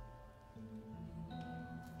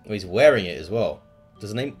 Oh, he's wearing it as well. Does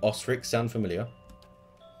the name Osric sound familiar?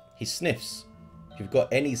 He sniffs. If you've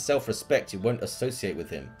got any self-respect, you won't associate with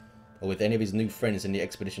him. Or with any of his new friends in the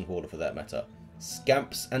Expedition Hall, for that matter.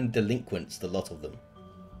 Scamps and delinquents, the lot of them.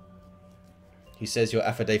 He says your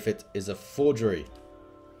affidavit is a forgery.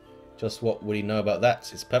 Just what would he know about that?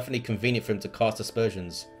 It's perfectly convenient for him to cast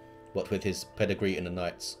aspersions. What with his pedigree in the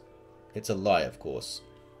Knights. It's a lie, of course.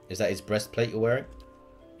 Is that his breastplate you're wearing?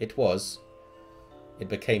 It was. It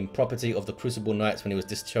became property of the Crucible Knights when he was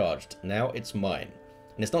discharged. Now it's mine.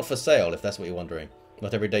 And it's not for sale, if that's what you're wondering.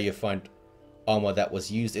 Not every day you find armor that was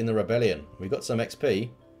used in the rebellion. We got some XP.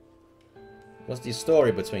 What's the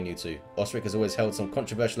story between you two? Osric has always held some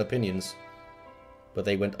controversial opinions, but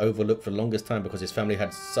they went overlooked for the longest time because his family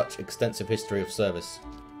had such extensive history of service.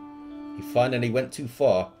 He finally went too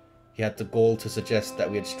far. He had the gall to suggest that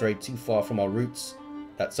we had strayed too far from our roots,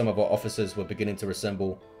 that some of our officers were beginning to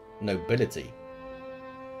resemble nobility.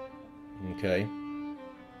 Okay.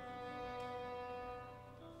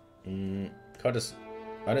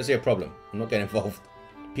 I don't see a problem. I'm not getting involved.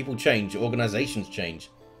 People change, organizations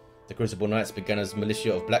change. The Crucible Knights began as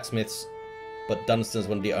militia of blacksmiths, but Dunstan's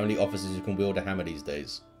one of the only officers who can wield a hammer these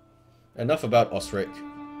days. Enough about Osric.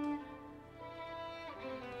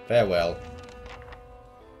 Farewell.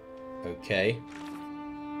 Okay.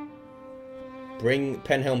 Bring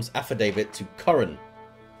Penhelm's affidavit to Curran.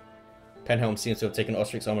 Penhelm seems to have taken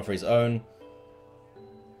Ostric's armor for his own.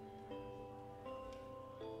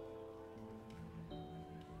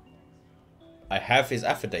 I have his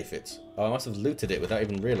affidavit. Oh, I must have looted it without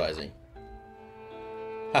even realizing.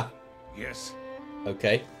 Ha! Yes.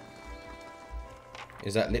 Okay.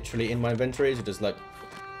 Is that literally in my inventory? Or is it just like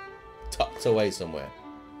tucked away somewhere?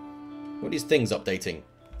 What are these things updating?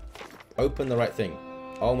 Open the right thing.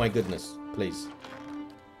 Oh my goodness. Please.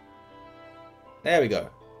 There we go.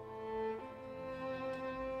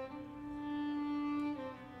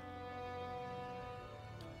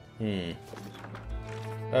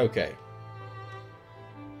 Okay.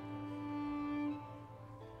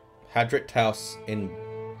 Hadrick House in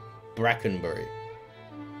Brackenbury.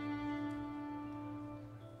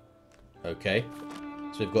 Okay.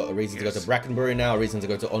 So we've got a reason to go to Brackenbury now, a reason to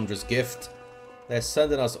go to Ondra's Gift. They're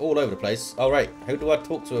sending us all over the place. Alright, who do I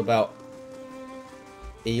talk to about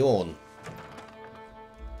Eorn?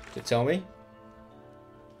 Does it tell me?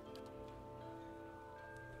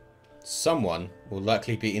 Someone will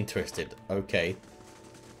likely be interested. Okay.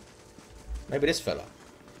 Maybe this fella.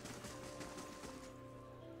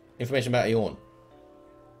 Information about Eorn.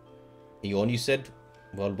 Eorn, you said?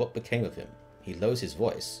 Well, what became of him? He lowers his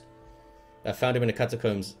voice. I found him in the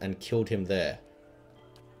catacombs and killed him there.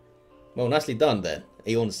 Well, nicely done then.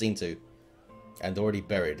 Eorn's seen to. And already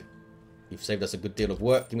buried. You've saved us a good deal of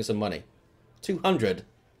work. Give me some money. 200?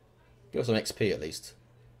 Give us some XP at least.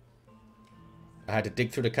 I had to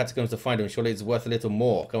dig through the catacombs to find him. Surely it's worth a little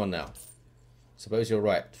more. Come on now. Suppose you're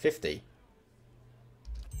right. 50?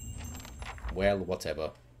 Well,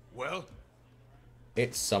 whatever. Well?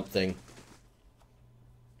 It's something.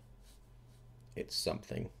 It's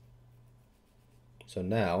something. So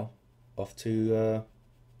now, off to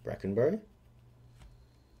Brackenbury.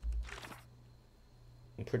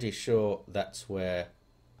 I'm pretty sure that's where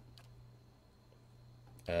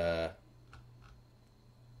the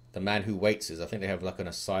man who waits is. I think they have like an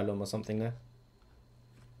asylum or something there.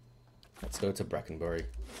 Let's go to Brackenbury.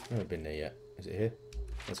 I haven't been there yet. Is it here?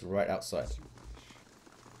 It's right outside.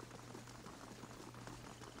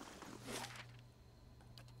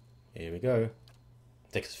 Here we go.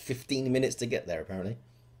 Takes us 15 minutes to get there, apparently.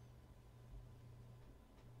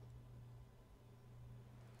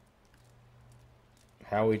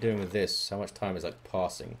 How are we doing with this? How much time is like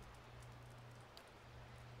passing?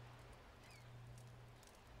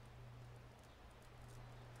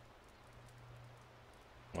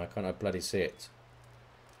 Why can't I bloody see it?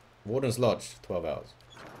 Warden's Lodge, 12 hours.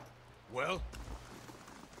 Well?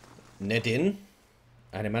 Nedin?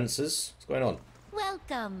 Animancers? What's going on?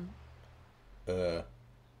 Welcome.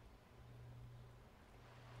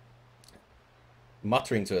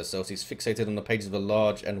 Muttering to herself, she's fixated on the pages of a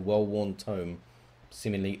large and well-worn tome,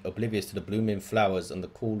 seemingly oblivious to the blooming flowers and the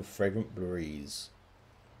cool, fragrant breeze.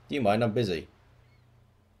 Do you mind? I'm busy.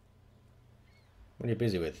 What are you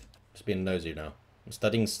busy with? Just being nosy now. I'm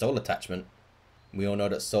studying soul attachment. We all know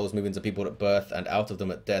that souls move into people at birth and out of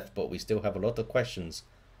them at death, but we still have a lot of questions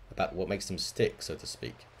about what makes them stick, so to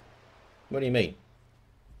speak. What do you mean?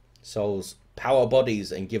 Souls power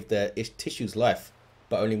bodies and give their tissues life,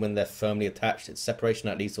 but only when they're firmly attached. It's separation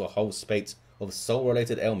that leads to a whole spate of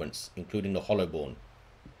soul-related ailments, including the Hollowborn.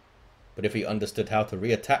 But if we understood how to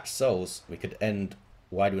reattach souls, we could end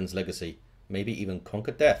Wydwin's legacy, maybe even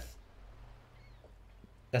conquer death.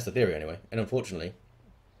 That's the theory anyway, and unfortunately,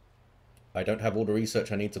 I don't have all the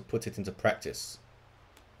research I need to put it into practice.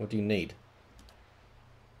 What do you need?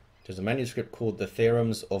 There's a manuscript called The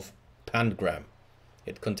Theorems of Pangram.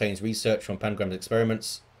 It contains research from Pangram's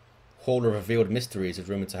experiments. Hall of Revealed Mysteries is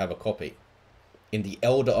rumored to have a copy. In the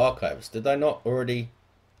Elder Archives. Did I not already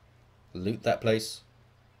loot that place?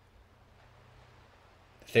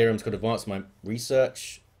 Theorems could advance my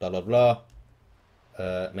research. Blah, blah,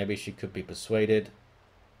 blah. Maybe she could be persuaded.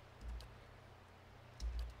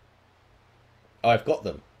 Oh, I've got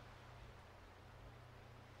them.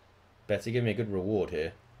 Better give me a good reward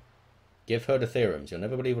here. Give her the theorems. You'll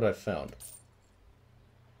never believe what I've found.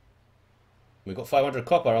 We've got 500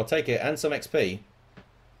 copper. I'll take it. And some XP.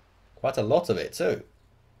 Quite a lot of it, too.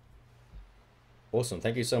 Awesome.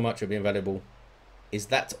 Thank you so much for being valuable. Is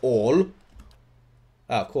that all?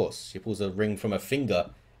 Ah, of course. She pulls a ring from her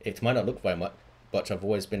finger. It might not look very much, but I've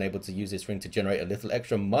always been able to use this ring to generate a little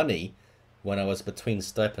extra money when I was between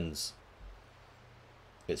stipends.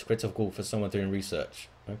 It's critical for someone doing research.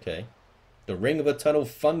 Okay. The Ring of Eternal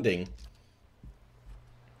Funding.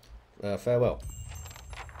 Farewell.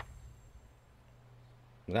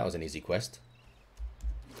 That was an easy quest.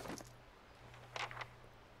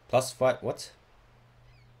 +5. What?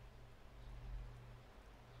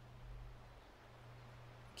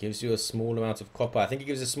 Gives you a small amount of copper. I think it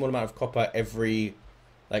gives a small amount of copper every,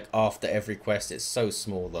 like, after every quest. It's so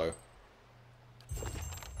small, though.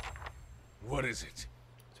 What is it?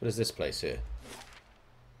 So what is this place here?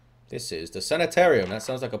 This is the sanitarium. That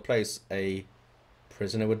sounds like a place a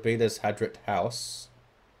prisoner would be. There's Hadrit House.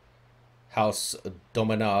 House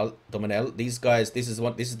Dominel. These guys, this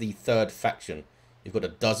is the third faction. You've got the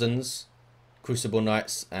Dozens, Crucible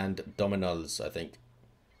Knights, and Dominals, I think.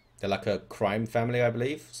 They're like a crime family, I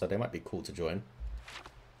believe, so they might be cool to join.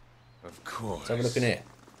 Of course. Let's have a look in here.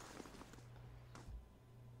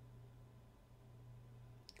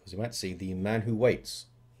 Because you might see the man who waits,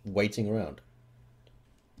 waiting around.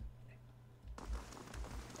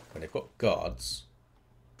 And they've got guards.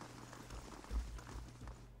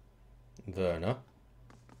 Werner.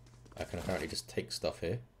 I can apparently just take stuff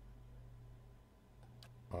here.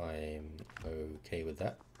 I'm okay with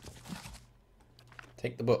that.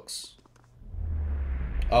 Take the books.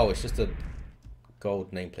 Oh, it's just a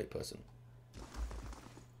gold nameplate person.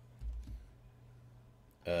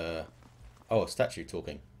 Oh, a statue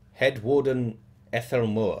talking. Head Warden Ethel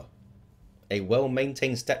Moore. A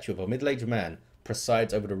well-maintained statue of a middle-aged man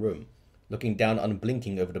presides over the room, looking down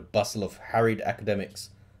unblinking over the bustle of harried academics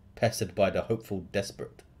pestered by the hopeful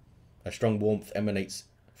desperate. A strong warmth emanates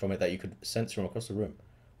from it that you could sense from across the room.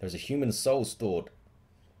 There is a human soul stored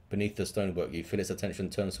beneath the stonework. You feel its attention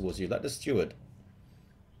turns towards you like the steward.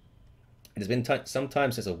 It has been some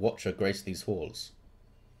time since a watcher graced these halls.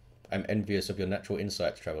 I am envious of your natural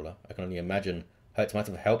insights, traveller. I can only imagine how it might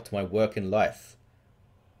have helped my work in life.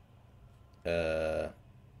 You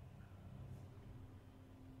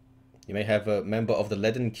may have a member of the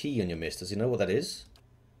Leaden Key on your list. Does he know what that is?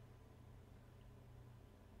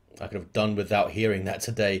 I could have done without hearing that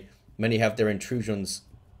today. Many have their intrusions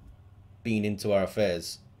been into our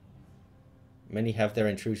affairs. Many have their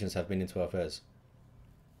intrusions have been into our affairs.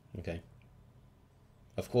 Okay.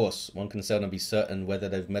 Of course, one can seldom be certain whether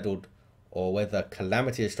they've meddled or whether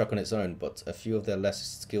calamity has struck on its own, but a few of their less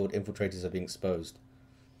skilled infiltrators are being exposed.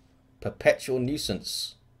 Perpetual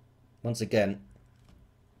nuisance. Once again.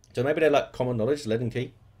 So maybe they're like common knowledge, Leaden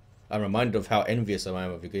Key. I'm reminded of how envious I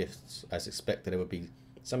am of your gifts. I suspect that there would be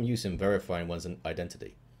some use in verifying one's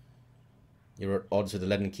identity. You're at odds with the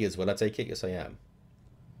Leaden Key as well, I take it? Yes, I am.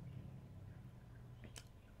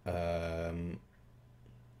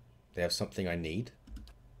 They have something I need.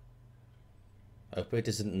 I hope it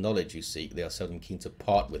isn't knowledge you seek. They are seldom keen to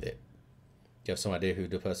part with it. Do you have some idea who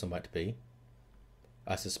the person might be?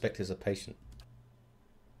 I suspect he's a patient.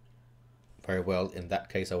 Very well, in that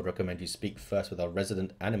case I would recommend you speak first with our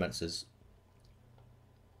resident animancers.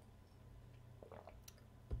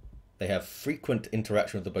 They have frequent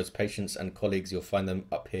interaction with both patients and colleagues. You'll find them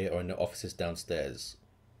up here or in the offices downstairs.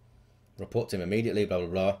 Report to him immediately, blah blah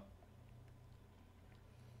blah.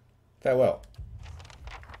 Farewell.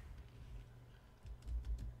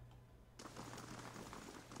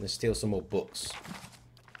 Let's steal some more books.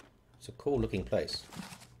 It's a cool looking place.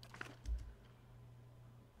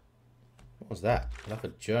 What was that? Like a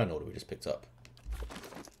journal that we just picked up.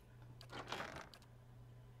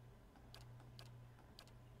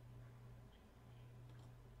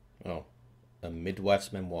 Oh, a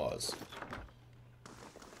midwife's memoirs.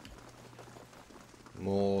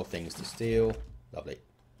 More things to steal. Lovely.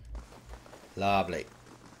 Lovely.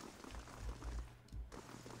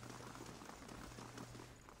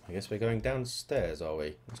 I guess we're going downstairs, are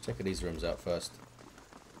we? Let's check these rooms out first.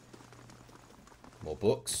 More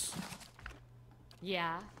books.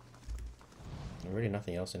 Yeah. Really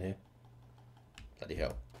nothing else in here. Bloody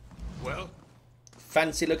hell. Well?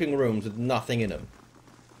 Fancy looking rooms with nothing in them.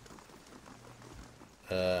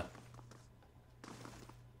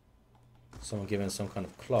 Someone giving some kind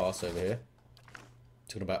of class over here.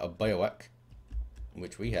 Talking about a biohack,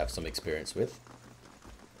 which we have some experience with.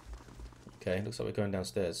 Okay, looks like we're going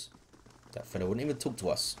downstairs. That fellow wouldn't even talk to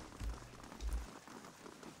us.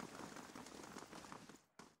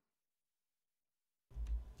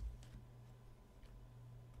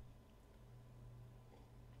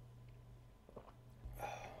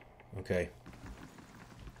 Okay.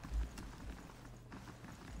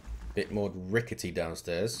 Bit more rickety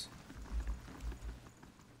downstairs.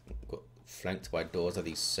 Got flanked by doors of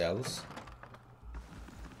these cells.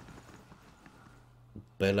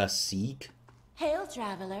 Bella Sieg. Hail,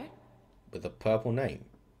 traveler. With a purple name.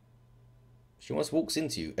 She once walks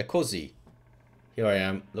into you. Ekozi. Here I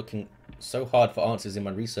am, looking so hard for answers in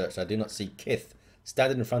my research I do not see Kith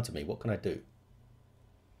standing in front of me. What can I do?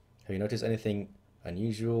 Have you noticed anything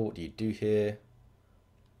unusual? What do you do here?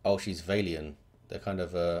 Oh, she's Valian. They're kind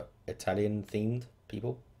of Italian themed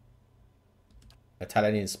people.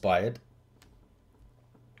 Italian inspired.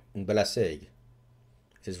 in Belasig.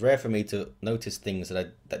 It is rare for me to notice things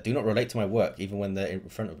that do not relate to my work, even when they're in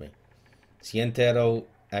front of me. Sientero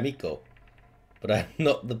amico. But I'm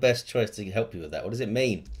not the best choice to help you with that. What does it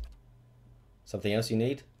mean? Something else you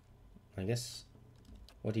need? I guess.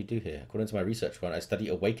 What do you do here? According to my research one, I study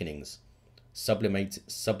awakenings.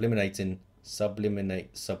 Sublimating.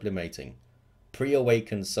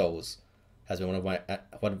 Pre-awakened souls has been one of my I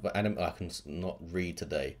can not read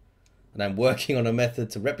today. And I'm working on a method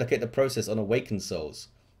to replicate the process on awakened souls.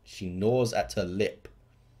 She gnaws at her lip.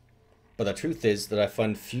 But the truth is that I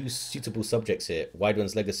find few suitable subjects here. Wide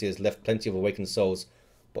One's legacy has left plenty of awakened souls,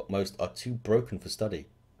 but most are too broken for study.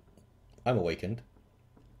 I'm awakened.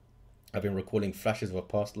 I've been recalling flashes of a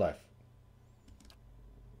past life.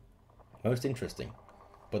 Most interesting,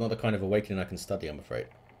 but not the kind of awakening I can study, I'm afraid.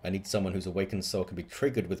 I need someone whose awakened soul can be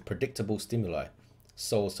triggered with predictable stimuli.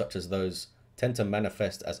 Souls such as those tend to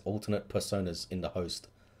manifest as alternate personas in the host.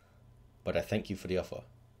 But I thank you for the offer.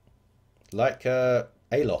 Like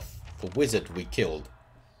Aloth, the wizard we killed.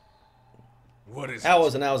 What is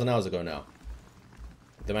hours and hours and hours ago now.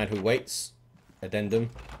 The man who waits.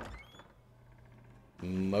 Addendum.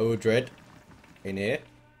 Modred. In here.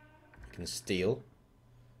 You can steal.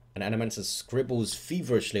 An animancer scribbles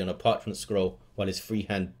feverishly on a parchment scroll while his free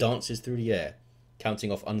hand dances through the air.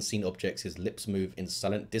 Counting off unseen objects, his lips move in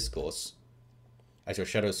silent discourse. As your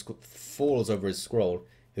shadow falls over his scroll,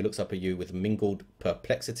 he looks up at you with mingled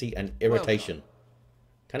perplexity and irritation. Welcome.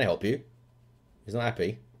 Can I help you? He's not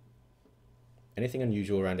happy. Anything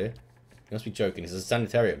unusual around here? You must be joking. This is a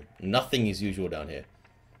sanitarium. Nothing is usual down here.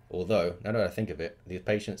 Although, now that I think of it, these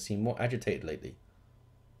patients seem more agitated lately.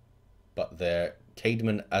 But they're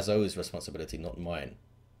Caedmon Azo's responsibility, not mine.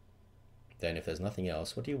 Then, if there's nothing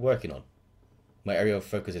else, what are you working on? My area of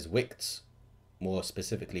focus is wicts. More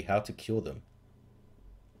specifically, how to cure them.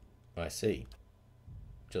 I see.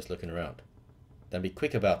 Just looking around. Then be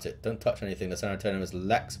quick about it. Don't touch anything. The sanitarium has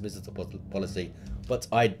lax visitor policy, but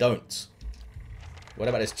I don't. What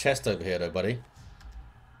about this chest over here, though, buddy?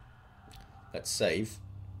 Let's save.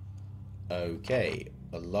 Okay.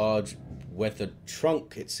 A large weathered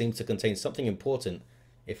trunk. It seems to contain something important,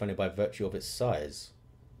 if only by virtue of its size.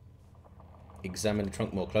 Examine the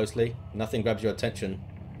trunk more closely. Nothing grabs your attention,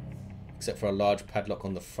 except for a large padlock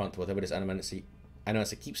on the front. Whatever this animancy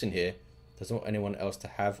keeps in here, doesn't want anyone else to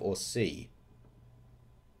have or see.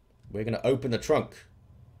 We're going to open the trunk.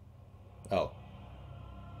 Oh.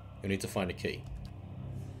 You need to find a key.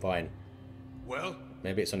 Fine. Well?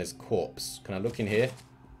 Maybe it's on his corpse. Can I look in here?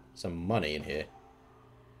 Some money in here.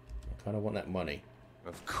 I kind of want that money.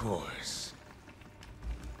 Of course.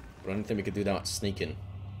 But I don't think we could do that sneaking.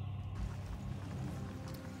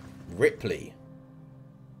 Ripley.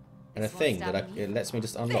 And a thing that it lets me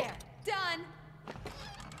just unlock.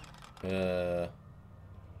 There, done.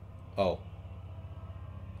 Oh.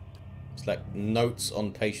 It's like notes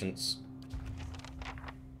on patients.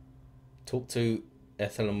 Talk to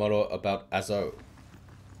Ethel Moro about Azo.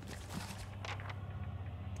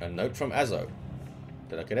 A note from Azo.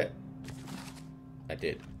 Did I get it? I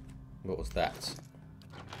did. What was that?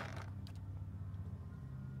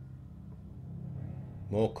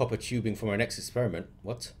 More copper tubing for my next experiment.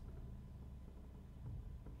 What?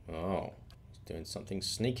 Oh. It's doing something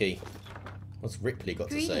sneaky. What's Ripley got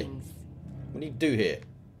to say? What do you do here?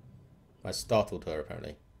 I startled her,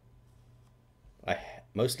 apparently. I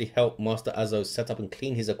mostly help Master Azo set up and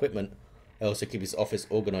clean his equipment. I also keep his office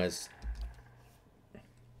organized.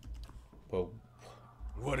 Well,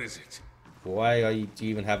 what is it? Why do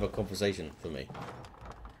you even have a conversation for me?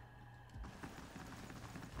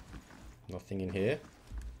 Nothing in here.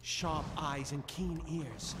 Sharp eyes and keen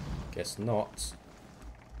ears. Guess not.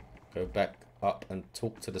 Go back up and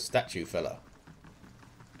talk to the statue fella.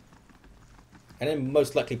 And then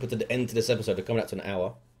most likely put an end to this episode. We're coming up to an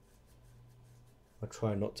hour. I'll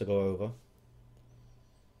try not to go over.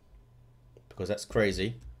 Because that's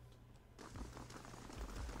crazy.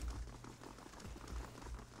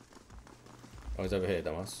 Oh, he's over here,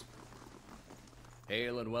 dumbass.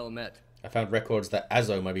 Hail and well met. I found records that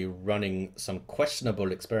Azo might be running some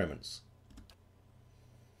questionable experiments.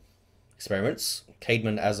 Experiments?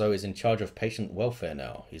 Caedmon Azo is in charge of patient welfare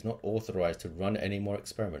now. He's not authorized to run any more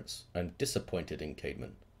experiments. I'm disappointed in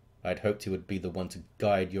Caedmon. I'd hoped he would be the one to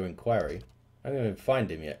guide your inquiry. I haven't even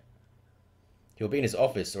find him yet. He'll be in his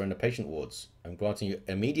office or in the patient wards. I'm granting you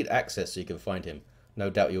immediate access so you can find him.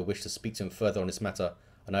 No doubt you'll wish to speak to him further on this matter,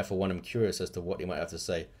 and I for one am curious as to what he might have to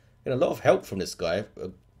say. Get a lot of help from this guy.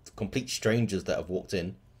 Complete strangers that have walked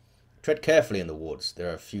in. Tread carefully in the wards.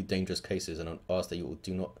 There are a few dangerous cases, and I'll ask that you will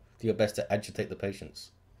do your best to agitate the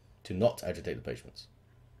patients. To not agitate the patients.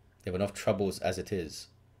 They have enough troubles as it is.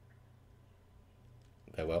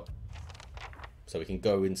 Farewell. So we can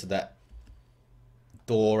go into that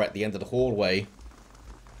door at the end of the hallway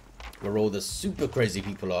where all the super crazy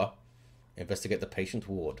people are. Investigate the patient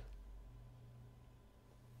ward.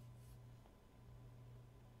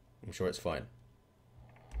 I'm sure it's fine.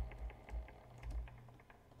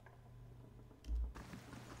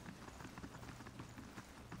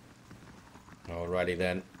 Alrighty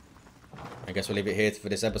then. I guess we'll leave it here for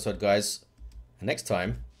this episode, guys. And next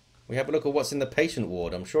time, we have a look at what's in the patient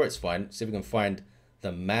ward. I'm sure it's fine. See if we can find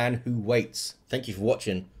the man who waits. Thank you for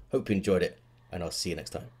watching. Hope you enjoyed it. And I'll see you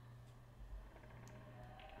next time.